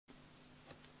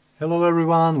Hello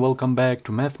everyone, welcome back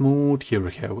to mathsmood. Here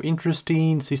we have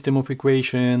interesting system of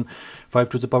equation 5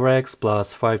 to the power x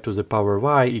plus 5 to the power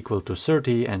y equal to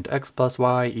 30 and x plus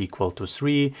y equal to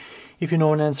 3. If you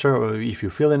know an answer or if you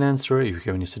feel an answer, if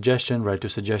you have any suggestion,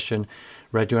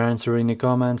 write your answer in the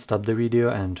comments, stop the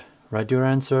video and write your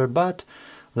answer. But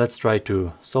let's try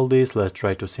to solve this, let's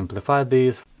try to simplify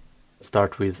this. Let's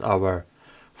start with our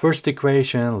first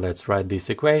equation. Let's write this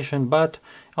equation, but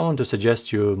I want to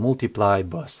suggest you multiply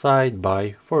both sides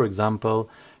by, for example,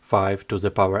 5 to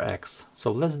the power x. So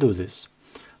let's do this.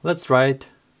 Let's write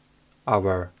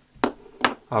our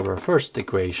first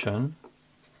equation,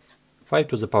 5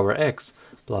 to the power x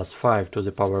plus 5 to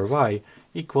the power y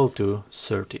equal to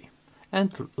 30.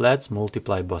 And let's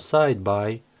multiply both sides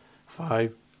by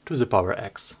 5 to the power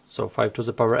x. So 5 to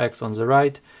the power x on the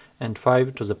right and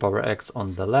 5 to the power x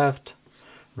on the left.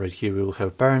 Right here we will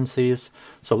have parentheses,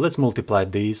 so let's multiply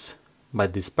these by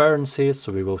these parentheses,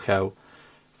 so we will have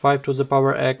 5 to the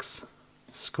power x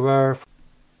square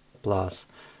plus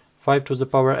 5 to the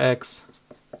power x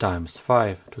times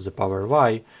 5 to the power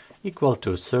y equal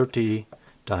to 30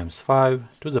 times 5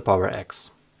 to the power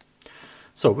x.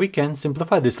 So we can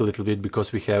simplify this a little bit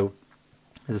because we have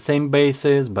the same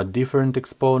basis but different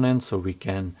exponents, so we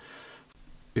can,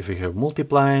 if we have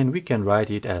multiplying, we can write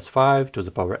it as 5 to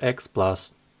the power x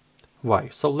plus y.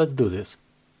 So let's do this.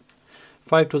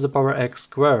 5 to the power x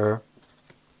square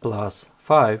plus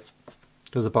 5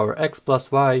 to the power x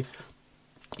plus y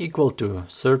equal to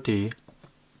 30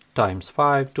 times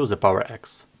 5 to the power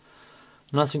x.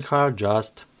 Nothing hard,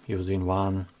 just using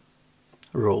one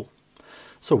rule.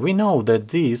 So we know that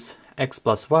this x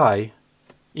plus y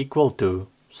equal to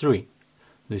 3.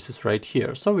 This is right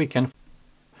here. So we can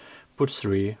put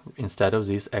 3 instead of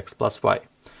this x plus y.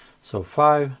 So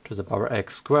 5 to the power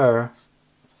x square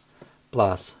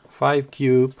plus 5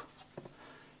 cubed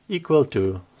equal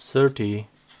to 30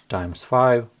 times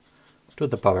 5 to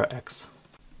the power x.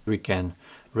 We can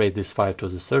raise this 5 to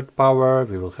the third power.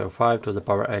 We will have 5 to the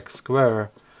power x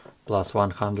square plus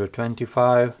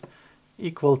 125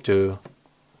 equal to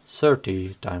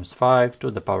 30 times 5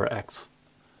 to the power x.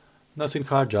 Nothing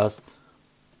hard, just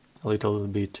a little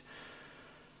bit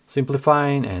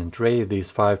simplifying and raise this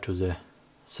 5 to the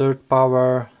third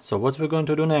power. So what we're going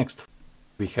to do next?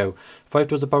 We have 5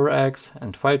 to the power x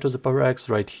and 5 to the power x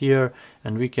right here,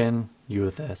 and we can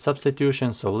use a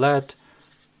substitution. So let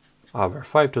our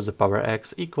 5 to the power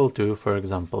x equal to, for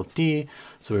example, t.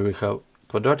 So we will have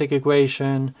quadratic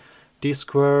equation t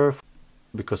square,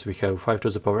 because we have 5 to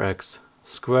the power x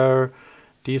square,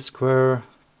 t square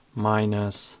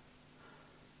minus,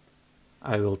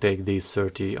 I will take this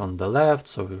 30 on the left,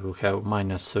 so we will have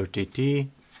minus 30t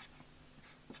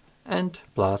and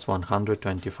plus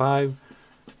 125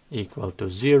 equal to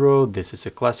 0. This is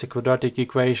a classic quadratic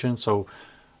equation, so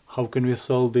how can we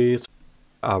solve this?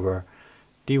 Our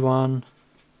t1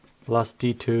 plus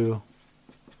t2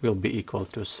 will be equal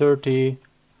to 30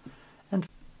 and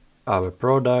our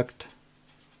product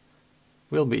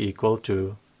will be equal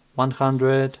to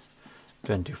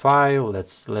 125.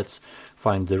 Let's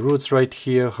find the roots right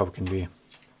here. How can we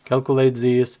calculate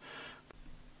this?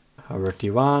 Our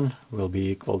t1 will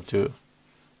be equal to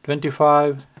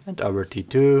 25 and our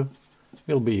t2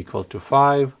 will be equal to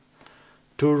 5.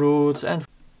 2 roots, and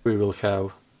we will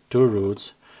have 2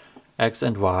 roots, x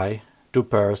and y, 2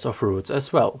 pairs of roots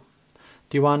as well.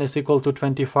 t1 is equal to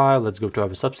 25. Let's go to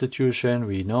our substitution.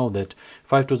 We know that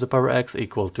 5 to the power x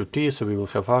equal to t, so we will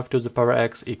have 5 to the power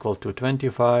x equal to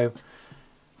 25.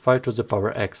 5 to the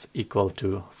power x equal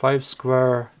to 5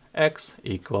 square, x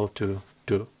equal to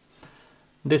 2.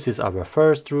 This is our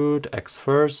first root, x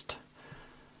first.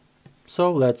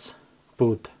 So let's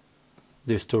put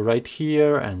these 2 right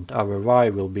here, and our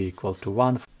y will be equal to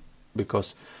 1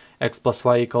 because x plus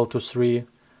y equal to 3.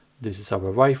 This is our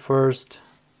y first.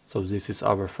 So this is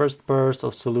our first pair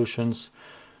of solutions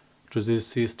to this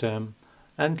system.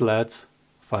 And let's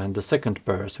find the second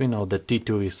pair. We know that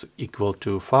t2 is equal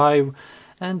to 5.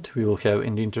 And we will have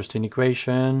in the interesting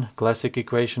equation, classic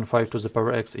equation, 5 to the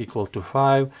power x equal to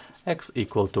 5, x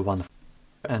equal to 1,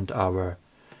 and our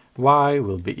y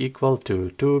will be equal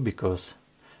to 2 because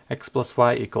x plus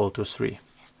y equal to 3.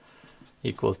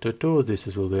 Equal to 2, this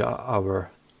will be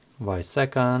our y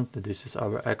second, this is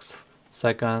our x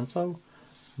second, so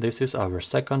this is our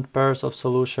second pair of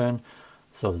solution.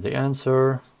 So the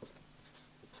answer,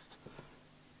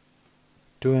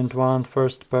 2 and 1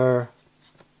 first pair,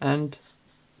 and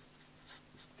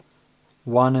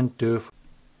 1 and 2.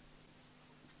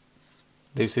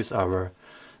 This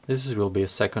will be a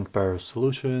second pair of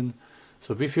solution.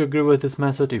 So if you agree with this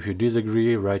method, if you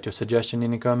disagree, write your suggestion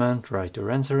in a comment, write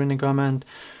your answer in a comment.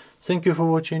 Thank you for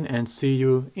watching and see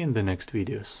you in the next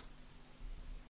videos.